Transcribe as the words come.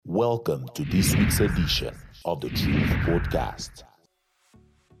Welcome to this week's edition of the Truth Podcast.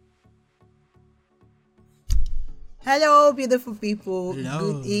 Hello, beautiful people.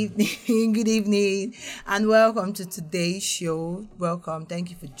 Hello. Good evening. Good evening. And welcome to today's show. Welcome. Thank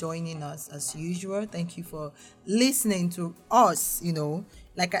you for joining us as usual. Thank you for listening to us.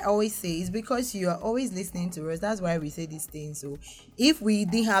 Like I always say, it's because you are always listening to us. That's why we say these things. So if we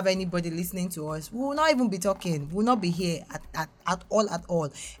didn't have anybody listening to us, we will not even be talking. We will not be here at all.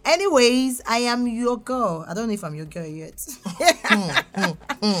 Anyways, I am your girl. I don't know if I'm your girl yet. I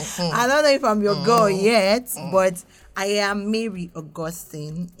don't know if I'm your girl yet, but I am Mary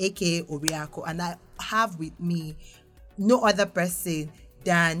Augustine, aka Oriako, and I have with me no other person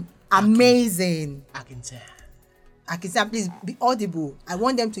than amazing. I can tell. Please be audible. I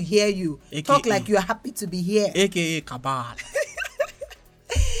want them to hear you. AKA. Talk like you are happy to be here. AKA Cabal.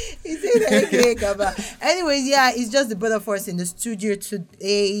 Is it okay, Kaba? Anyways, it's just the both of us in the studio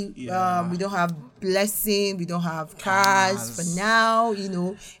today. Yeah. We don't have blessing. We don't have cars for now.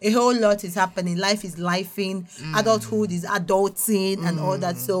 A whole lot is happening. Life is lifing. Adulthood is adulting and all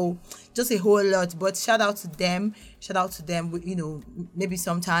that. So just a whole lot. But shout out to them. Maybe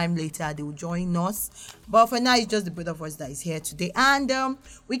sometime later they will join us. But for now, it's just the both of us that is here today. And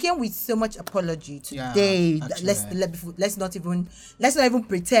we came with so much apology today. Let's not even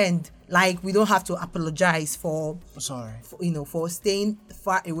pretend like we don't have to apologize for staying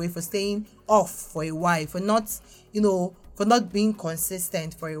far away, for staying off for a while, for not being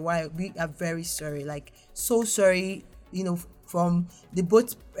consistent for a while. We are very sorry, like so sorry, from the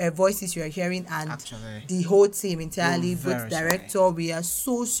both voices you are hearing and the whole team entirely, both director. Sorry. We are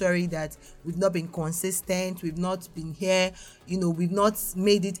so sorry that we've not been consistent. We've not been here. We've not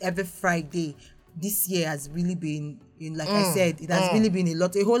made it every Friday. This year has really been, like I said, it has really been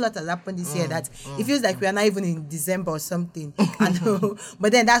a whole lot has happened this year that it feels like we are not even in December or something.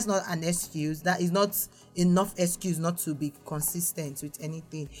 But then that's not an excuse. That is not enough excuse not to be consistent with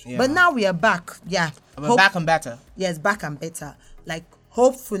anything. Yeah. But now we are back. Yeah. We're back and better. Yes, back and better. Like,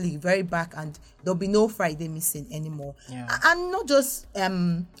 hopefully very back, and there'll be no Friday missing anymore. Yeah. And not just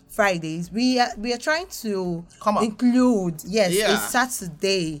Fridays. We are trying to include a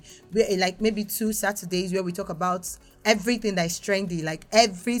Saturday, like maybe 2 Saturdays where we talk about everything that is trendy, like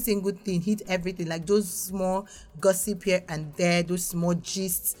every single thing, hit everything, like those small gossip here and there, those small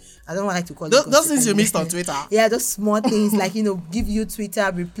gists. I don't like to call it those things you missed on Twitter. Yeah, those small things like give you Twitter,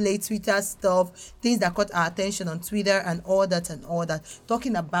 replay Twitter stuff, things that caught our attention on Twitter and all that.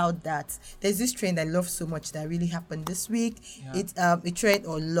 Talking about that, there's this trend I love so much that really happened this week. It's a trend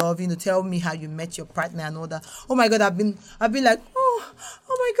on love. Tell me how you met your partner and all that. Oh my God, I've been like, oh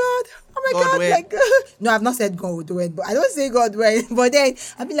my God, like no, I've not said God went, but I don't say God went. But then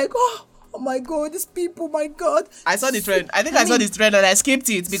I've been like, oh my God, these people, my God. I saw the trend. I saw this trend and I skipped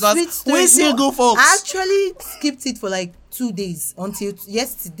it because we single folks. I actually skipped it for like 2 days until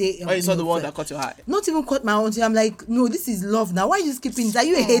yesterday. Oh, you saw the one that caught your eye? Not even caught my own. I'm like, no, this is love now. Why are you skipping it? Are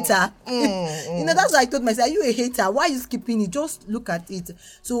you a hater? That's what I told myself. Are you a hater? Why are you skipping it? Just look at it.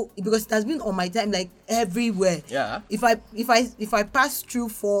 So because it has been on my time, like everywhere. Yeah. If I pass through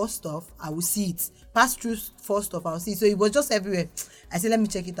 4 stuff, I will see it. Pass through 4 stuff, I will see it. So it was just everywhere. I said, let me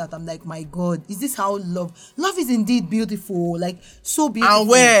check it out. I'm like, my God, is this how love is indeed beautiful? Like so beautiful. And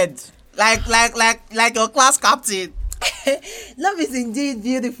weird. Like your class captain. Love is indeed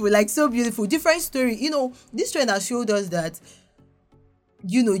beautiful, like so beautiful. Different story. This trend has showed us that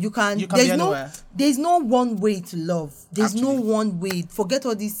you can there's no one way to love. There's no one way. Forget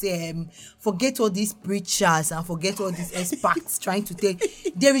all these preachers and forget all these experts trying to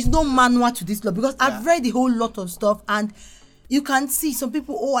take. There is no manual to this love, because I've read a whole lot of stuff, and you can see some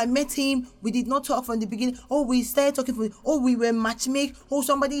people, I met him, we did not talk from the beginning, we started talking we were matchmake,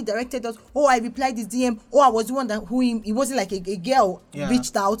 somebody directed us, I replied his DM, I was the one that he wasn't like a girl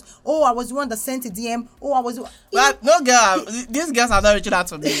reached out, I was the one that sent a DM, I was but no girl, these girls are not reaching out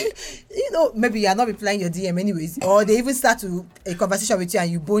to me. Maybe you are not replying your DM anyways, or they even start a conversation with you and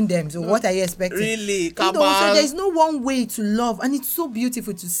you bone them, so what are you expecting? Really? Come on. So there's no one way to love, and it's so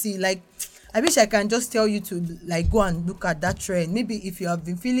beautiful to see. Like, I wish I can just tell you to like go and look at that trend. Maybe if you have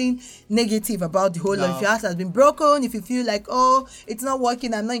been feeling negative about the whole life, if your heart has been broken, if you feel like, it's not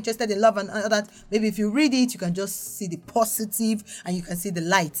working, I'm not interested in love and all that, maybe if you read it, you can just see the positive and you can see the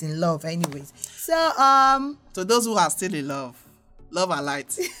light in love anyways. So to those who are still in love and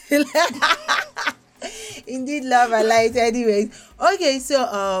light. Indeed, love and light anyways. Okay,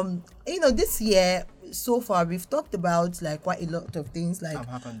 so this year so far we've talked about like quite a lot of things, like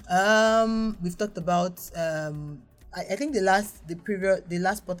we've talked about I think the last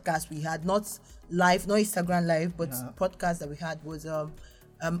podcast we had, not live, not Instagram live, but podcast that we had was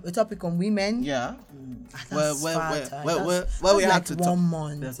a topic on women. Yeah. That's Where we had to 1 talk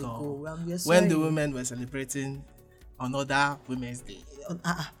month ago. when the women were celebrating another Women's Day.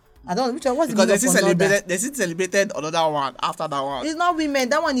 I don't know which one. What's Because the meaning of they still celebrated another one after that one. It's not women.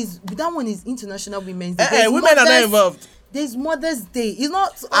 That one is International Women's Day. Women are not involved. There's Mother's Day. It's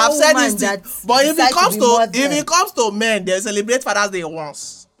not I've all said women this that thing, but if decide it comes to men, they celebrate Father's Day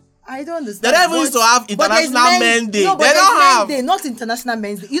once. I don't understand. They don't even used to have International Men Day. No, but They there's don't have. Men Day, not International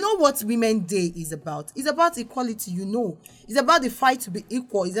Men's Day. You know what Women's Day is about? It's about equality, It's about the fight to be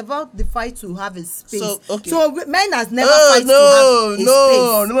equal. It's about the fight to have a space. So men has never fight to have a space.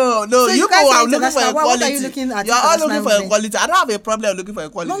 No. So You people are looking for international- equality. what are you looking at You are all looking international for men? equality. I don't have a problem looking for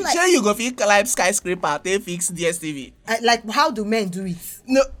equality. Not like- Sure, you go fit climb skyscraper, they fix DSTV. Like, how do men do it?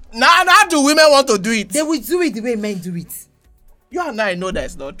 No, now do women want to do it? They will do it the way men do it. You and I know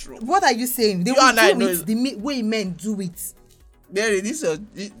that's not true. What are you saying? They You will and I do know it the way men do it. Mary, this is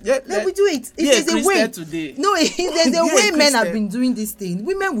They will do it. Be a If there's a Christian way today. No, if there's Be a a way men have Christian. been doing this thing,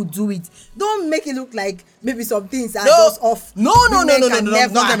 women will do it. Don't make it look like maybe some things are No, just off. no. Women can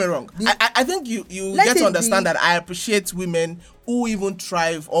never Don't get me wrong. be- I think you Let get to it understand be. that I appreciate women who even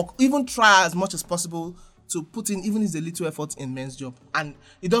thrive or even try as much as possible to put in even is a little effort in men's job, and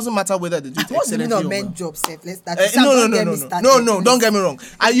it doesn't matter whether they do it What's the meaning excellently of or men well. job safe? Let's start. No, don't get me wrong.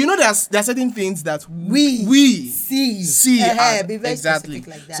 You know there are certain things that we see Be very exactly specific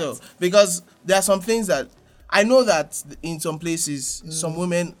like that. So because there are some things that I know that in some places some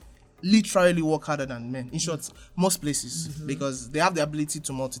women literally work harder than men. In short, most places, because they have the ability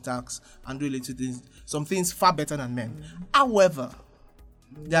to multitask and do little things, some things far better than men. However,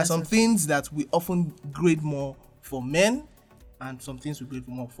 there are some things that we often grade more for men and some things we grade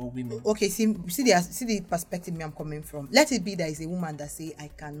more for women. Okay, see the perspective me I'm coming from. Let it be there is a woman that say I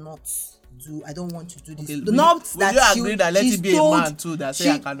don't want to do this. Okay, Not will that you agree that let she's it be told, a man too that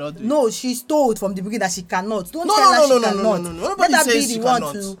say I cannot do it? No, she's told from the beginning that she cannot. Don't No, tell her no, she no, cannot. no. Nobody Let her be says the she one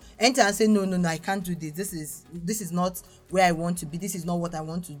cannot. to enter and say no, I can't do this. This is not where I want to be. This is not what I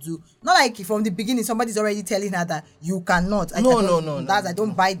want to do. Not like from the beginning somebody's already telling her that you cannot. I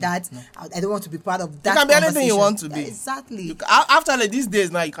don't buy that. I don't want to be part of that. You can be anything you want to be. Exactly. After like these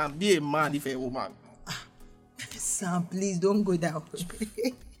days now, you can be a man if you're a woman. Sam, please don't go that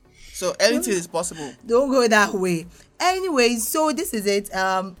way. So anything is possible. Don't go that way. Anyway, so this is it.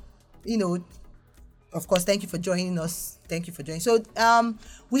 Of course, thank you for joining us. So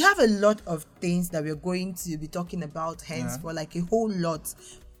we have a lot of things that we're going to be talking about hence for like a whole lot.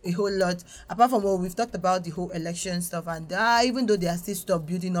 Apart from what we've talked about, the whole election stuff, and even though they are still stuff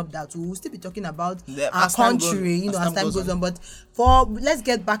building up, that we'll still be talking about our country, as time goes on. But let's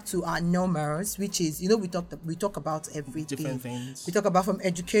get back to our normals, which is, we talk about everything. Different things. We talk about from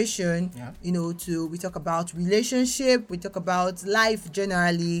education, we talk about relationship, we talk about life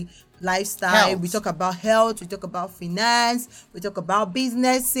generally, lifestyle, Health. we talk about health, we talk about finance, we talk about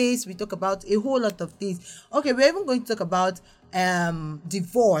businesses, we talk about a whole lot of things. Okay, we're even going to talk about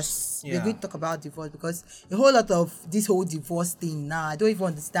divorce. We're going to talk about divorce because a whole lot of this whole divorce thing now, I don't even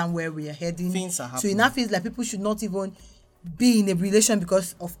understand where we are heading. Things are So happening. enough feels like people should not even be in a relation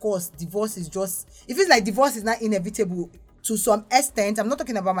because of course divorce is just, it feels like divorce is not inevitable to some extent. I'm not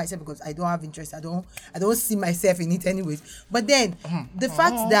talking about myself because I don't have interest. I don't see myself in it anyways. But then the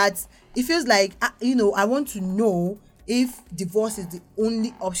fact that it feels like I want to know if divorce is the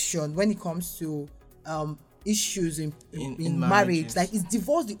only option when it comes to issues in marriage. marriages. Like, is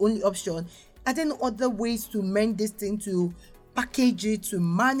divorce the only option? Are there no other ways to mend this thing, to package it, to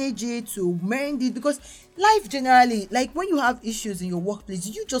manage it, to mend it? Because life generally, like when you have issues in your workplace,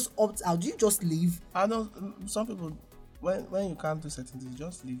 do you just opt out? Do you just leave? I know some people, when you can't do certain things,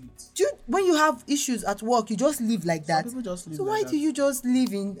 just leave it. When you have issues at work, you just leave like that? people just leave so like why that. do you just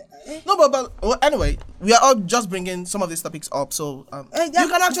leave in? No, but well, anyway, we are all just bringing some of these topics up. So yeah, you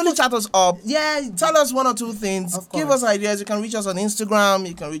can actually chat us up. Yeah. Tell us one or two things. Of Give course. us ideas. You can reach us on Instagram.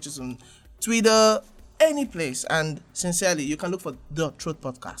 You can reach us on Twitter. Any place. And sincerely, you can look for The Truth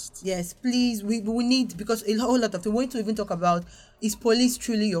Podcast. Yes, please. We need, because a whole lot of things. We want to even talk about, is police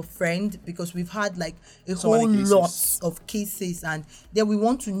truly your friend? Because we've had like a So whole many lot cases. of cases, and then we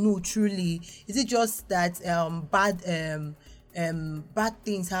want to know truly, is it just that bad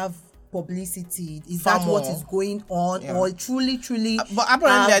things have publicity? Is Far that what more. is going on? Yeah. Or truly But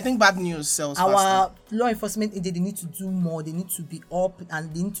apparently, I think bad news sells faster. our law enforcement, they need to do more. They need to be up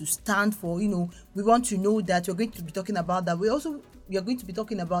and they need to stand for, we want to know that. We're going to be talking about that. We are going to be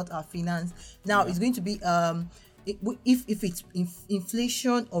talking about our finance. Now it's going to be if it's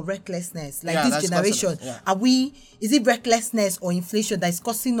inflation or recklessness, like this that's generation, causing us, is it recklessness or inflation that is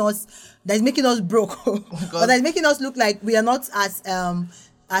causing us, that is making us broke, or that is making us look like we are not as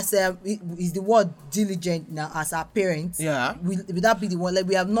as is the word diligent now as our parents. Yeah. Will that be the one? Like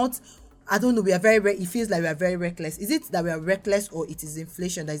we have not. I don't know. We are it feels like we are very reckless. Is it that we are reckless, or it is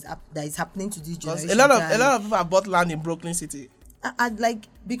inflation that is happening to this generation? A lot of people have bought land in Brooklyn City. I'd like,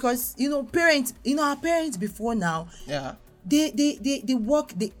 because parents, our parents before now. Yeah. They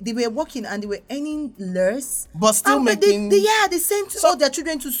work. They were working and they were earning less, but still making. They sent all their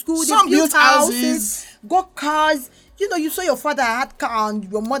children to school. Some they built built houses, got cars. You saw your father had car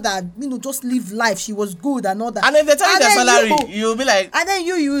and your mother, just live life. She was good and all that. And if they tell you their salary, you'll be like. And then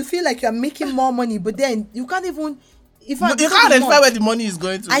you will feel like you're making more money, but then you can't even. You can't identify where the money is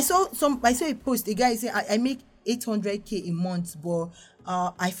going to. I saw a post. A guy said, I make 800K a month, but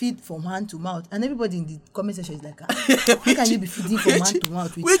I feed from hand to mouth, and everybody in the comment section is like, how can you be feeding from hand to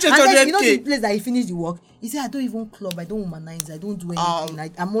mouth? Which 800K? And then the place that he finished the work, he said, I don't even club, I don't womanize, I don't do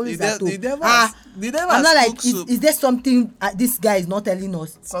anything. I'm always at home. I'm not like, is there something this guy is not telling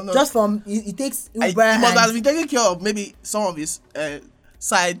us? Just from he takes Uber. He must have been taking care of maybe some of his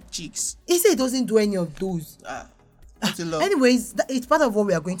side chicks. He said he doesn't do any of those. Anyways, it's part of what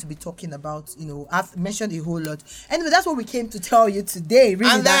we are going to be talking about. I've mentioned a whole lot. Anyway, that's what we came to tell you today.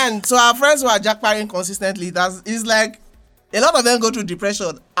 Really, and then to our friends who are jackparing consistently, it's like a lot of them go through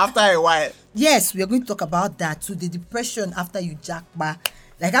depression after a while. Yes, we are going to talk about that. So the depression after you jackpot,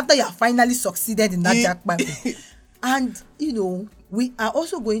 like after you have finally succeeded in that jackpot. And we are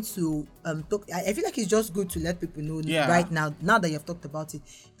also going to talk. I feel like it's just good to let people know right now that you have talked about it.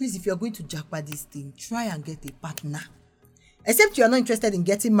 Please, if you're going to jackpot this thing, try and get a partner. Except you're not interested in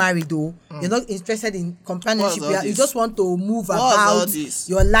getting married, though. You're not interested in companionship. You just want to move about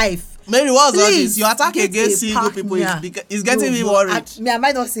your life. Maybe what's all this? Your attack against single people is getting me worried. Am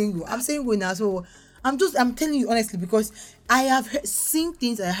I not single? I'm single now, so I'm telling you honestly, because I have seen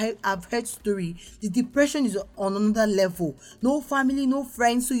things. I've heard story. The depression is on another level. No family, no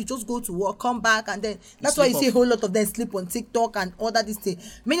friends, so you just go to work, come back, and then that's why you see a whole lot of them sleep on TikTok and all that. This thing.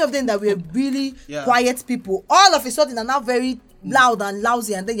 Many of them that were really quiet people, all of a sudden are now very loud and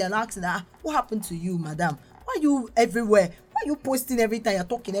lousy, and then you're asking, what happened to you, madam? Why are you everywhere? Why are you posting every time? You're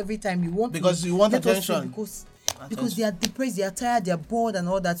talking every time you want. Because you want attention. Because they are depressed, they are tired, they are bored and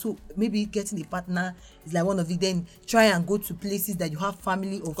all that. So maybe getting a partner is like one of the. Then try and go to places that you have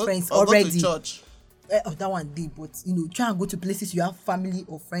family or friends already. Go to church. That one day, but try and go to places you have family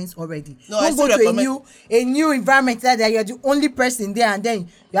or friends already. No, don't go to a new environment that you're the only person there, and then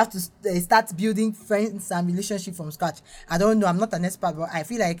you have to start building friends and relationships from scratch. I don't know, I'm not an expert, but I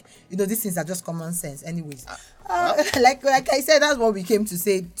feel like these things are just common sense. Anyways, like I said, that's what we came to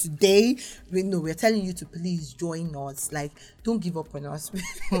say today. We're telling you to please join us. Like, don't give up on us.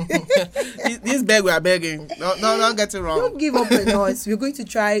 This beg we are begging. Don't get it wrong. Don't give up on us. We're going to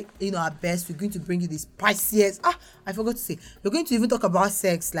try our best. We're going to bring you the spiciest. I forgot to say, we're going to even talk about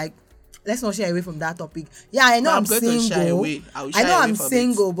sex. Like, let's not shy away from that topic. Yeah, I know I'm single. I know I'm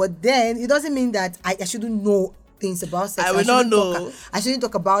single, but then it doesn't mean that I shouldn't know things about sex. I will not know. I shouldn't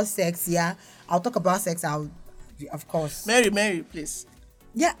talk about sex. Yeah, I'll talk about sex. Of course. Mary, please.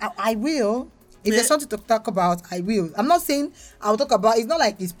 Yeah, I will. If there's something to talk about, I will. I'm not saying I'll talk about. It's not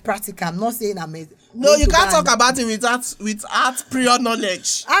like it's practical. I'm not saying I'm. No, you can't talk about it without prior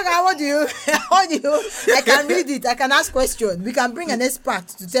knowledge. What do you? I can read it. I can ask questions. We can bring an expert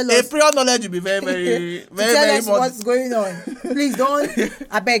to tell us. A prior knowledge will be very, very, very, tell very us what's going on. Please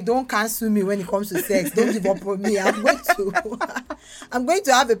don't cancel me when it comes to sex. Don't give up on me. I'm going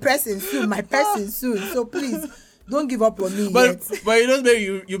to have a person soon. My person soon. So please. Don't give up on me yet. But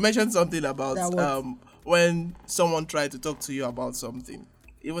Mary, you mentioned something about when someone tried to talk to you about something,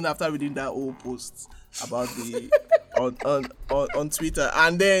 even after reading that old post about the on Twitter,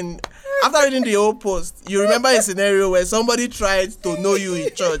 and then after reading the old post, you remember a scenario where somebody tried to know you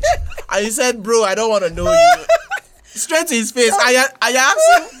in church, and you said, "Bro, I don't want to know you." Straight to his face, and you're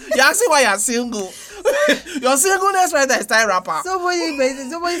asking why you're single. Your singleness right there is time rapper. Somebody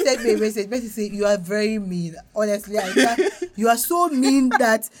sent me a message. Basically, say you are very mean. Honestly, you are so mean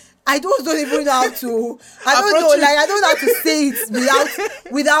that I don't even know how to. I don't know how to say it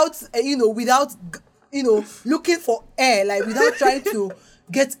without looking for air, like without trying to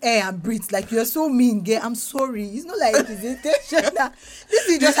get air and breathe. Like, you're so mean, girl. I'm sorry. It's not like it's intentional. This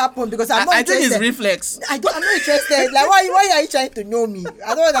thing just happened because I'm not interested. I think it's reflex. I'm not interested. Like, why are you trying to know me?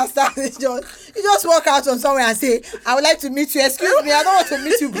 I don't understand. You just walk out on somewhere and say, I would like to meet you. Excuse me, I don't want to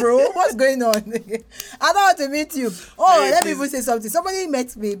meet you, bro. What's going on? I don't want to meet you. Let me even say something. Somebody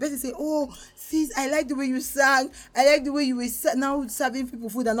met me. Basically say, sis, I like the way you sang. I like the way you were now serving people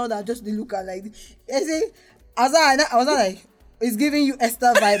food and all that. Just the look at like this. I was not like, it's giving you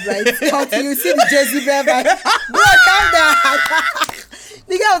Esther vibe, right? Until you see the Jezebel vibe. Bro, calm down.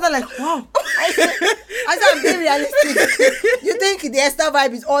 The guy was not like, wow. I said, I'm being realistic. You think the Esther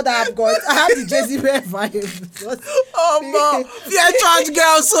vibe is all that I've got? I have the Jezebel vibe. Oh, yeah, church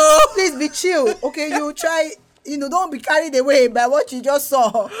girl, so. Please be chill. Okay, you try. Don't be carried away by what you just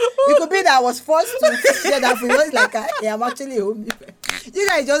saw. It could be that I was forced to share that for you. It's like, I'm actually home. You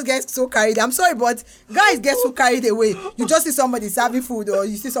guys just get so carried. I'm sorry, but guys get so carried away. You just see somebody serving food, or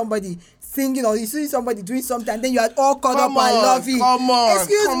you see somebody singing, or you see somebody doing something, and then you are all caught up and loving.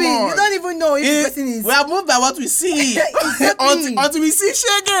 Excuse me, you don't even know if the person is. We are moved by what we see. until we see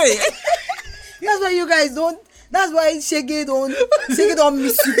Shege. That's why you guys don't. That's why Shege don't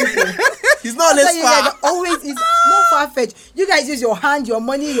miss you people. It's not less far. Always is not far-fetched. You guys use your hand, your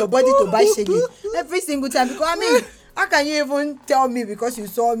money, your body to buy Shege every single time. Because how can you even tell me because you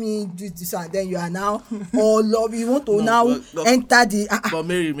saw me do this and then you are now all love? You want to enter the. But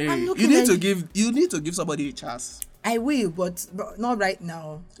Mary, you need to give somebody a chance. I will, but not right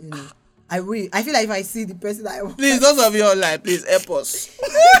now. I will. I feel like if I see the person that I want. Please, those of you online, please help us.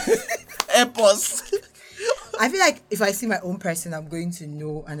 Help us. I feel like if I see my own person, I'm going to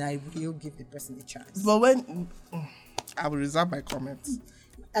know, and I will give the person a chance. But when I will reserve my comments.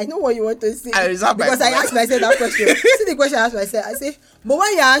 I know what you want to say. I reserve my because I asked myself that question. See the question I asked myself. I say, but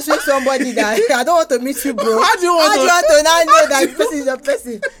when you're answering somebody that I don't want to meet you, bro. How do you want to now know that this person is your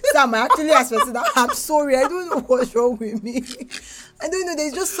person? So I'm actually asked myself that I'm sorry. I don't know what's wrong with me. I don't know.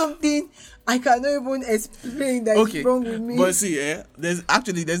 There's just something I cannot even explain that is wrong with me. But see,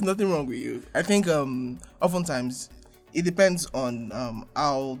 there's nothing wrong with you. I think oftentimes it depends on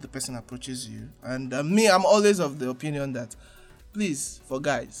how the person approaches you. And I'm always of the opinion that, please, for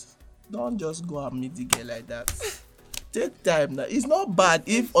guys, don't just go and meet the girl like that. Take time. Now, it's not bad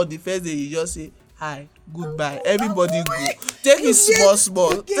if on the first day you just say hi, goodbye, everybody go. Take it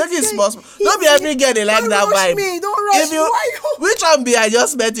small. Take it small. Don't be every girl they like that vibe. Don't rush me. Which one be I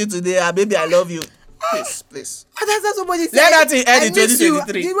just met you today and baby I love you? Please. That's what somebody said. Let that thing end in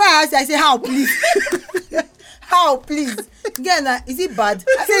 2023. The way I say how, please. How, please? Again, is it bad?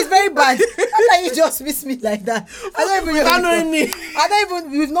 I say it's very bad. How can you just miss me like that? I don't even know.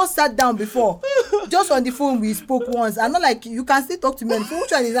 We've not sat down before. Just on the phone we spoke once. I'm not like, you can still talk to me on the phone.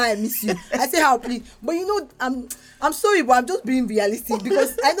 Which one is that I miss you? I say how, please. But I'm sorry, but I'm just being realistic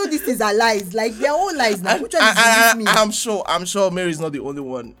because I know these things are lies. Like, they're all lies now. Which one is me? I'm sure Mary is not the only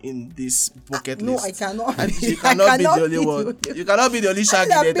one in this bucket list. No, I cannot. You cannot be the only one. You cannot be the only shark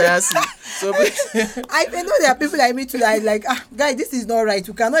in the entire sea. So I know there are people like me too that are like, guys, this is not right.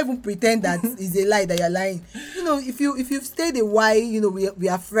 You cannot even pretend that it's a lie that you're lying. If you've stayed a while, we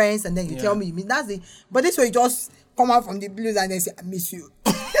are friends, and then you tell me you mean that's it. But this way you just come out from the blues and then say, I miss you.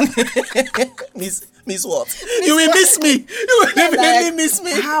 Miss what? You will miss me. You will definitely miss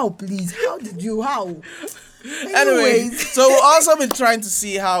me. How, please? How did you? How? Anyway, so we'll also be trying to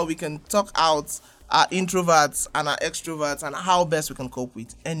see how we can talk out our introverts and our extroverts and how best we can cope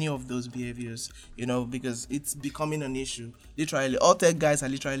with any of those behaviors, because it's becoming an issue. Literally, all tech guys are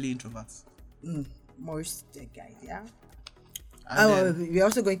literally introverts. Most tech guys, yeah. We're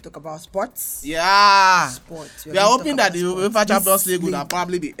also going to talk about sports. Yeah. Sports. We are hoping that the UEFA Champions League would have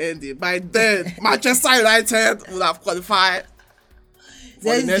probably be ending. By then, Manchester United would have qualified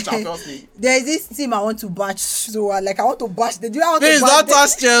for the next Champions League. There's this team I want to bash. So, I want to bash. Please don't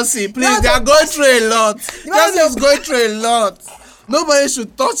touch Chelsea. Please, they are going through a lot. Chelsea is going through a lot. Nobody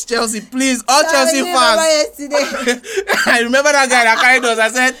should touch Chelsea, please. All Chelsea fans. I remember that guy that carried us. I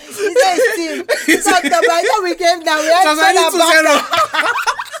said, he said his team. He talked about it. We came down. We had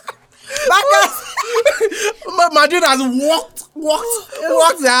Madrid has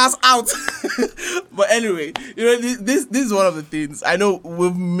walked their ass out. But anyway, this is one of the things. I know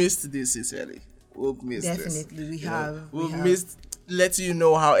we've missed this sincerely. We've missed Definitely, we have. We've missed letting you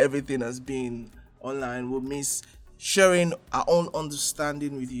know how everything has been online. We'll miss sharing our own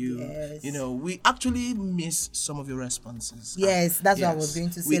understanding with you. Yes. We actually miss some of your responses. Yes, that's what I was going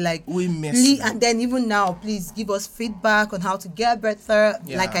to say. We miss them. And then even now, please give us feedback on how to get better.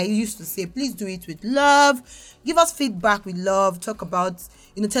 Yeah. Like I used to say, please do it with love. Give us feedback with love. Talk about,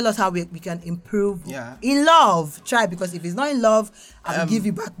 tell us how we can improve in love. Try, because if it's not in love, I'll give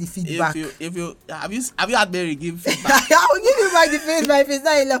you back the feedback. If you have you had Mary give feedback? I'll give you back the feedback if it's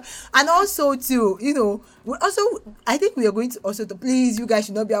not in love. And also too, I think we are going to also please, you guys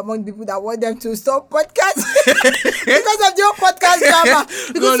should not be among the people that want them to stop podcasts because of your podcast drama.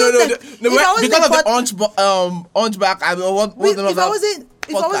 No. Because of the hunchback, I don't want.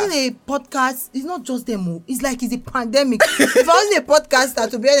 If I wasn't a podcast, it's not just them. It's like it's a pandemic. If I wasn't a podcaster,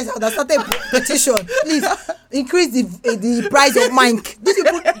 to be honest, I would have started a petition. Please increase the price of mic. These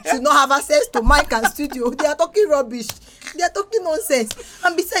people should not have access to mic and studio. They are talking rubbish. They are talking nonsense.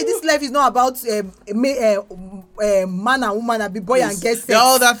 And besides, this life is not about man and woman and be boy and get sex. There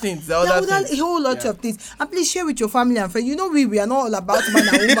are other things. There are There are other things. a whole lot of things. And please share with your family and friends. You know we are not all about man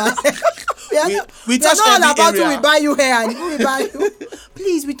and woman. we are touch not all every about area. who we buy you hair and who we buy you.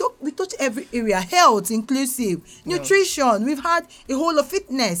 Please, we touch every area. Health, inclusive, nutrition. We've had a whole of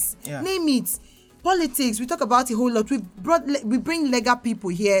fitness. Yeah. Name it. Politics, we talk about a whole lot. We bring legal people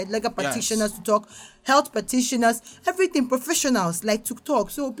here, legal practitioners to talk, health practitioners, everything, professionals like to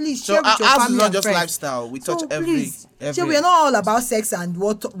talk. So please share with your ours family is not and just friends. lifestyle. We touch So every. please, so we are not all about sex and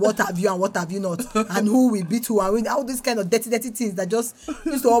what have you and what have you not, and who we beat who and all these kind of dirty things that just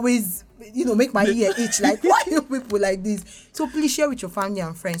used to always make my ear itch. Like, why you people like this? So please share with your family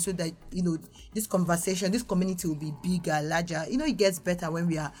and friends so that this conversation, this community will be bigger, larger. It gets better when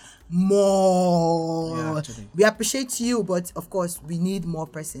we are more. Yeah, actually. We appreciate you, but of course we need more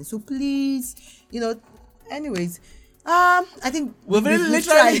persons. So please, anyways, I think We've we've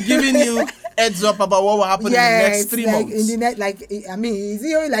literally tried. giving you heads up about what will happen in the next 3 months. In the next, it's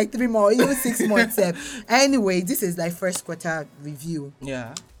only like 3 more, even 6 months. Anyway, this is like first quarter review.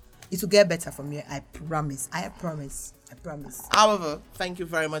 Yeah. It will get better from here. I promise. However, thank you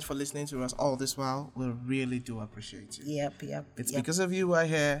very much for listening to us all this while. We really do appreciate it. Yep. It's because of you we're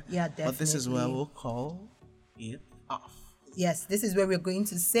here. Yeah, But this is where definitely. we'll call it off. Yes, this is where we're going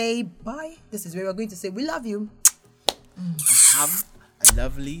to say bye. This is where we're going to say we love you. Have a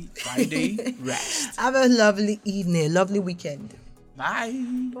lovely Friday rest. Have a lovely evening, a lovely weekend. Bye.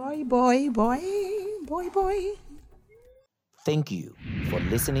 Boy. Thank you for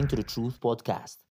listening to the Truth Podcast.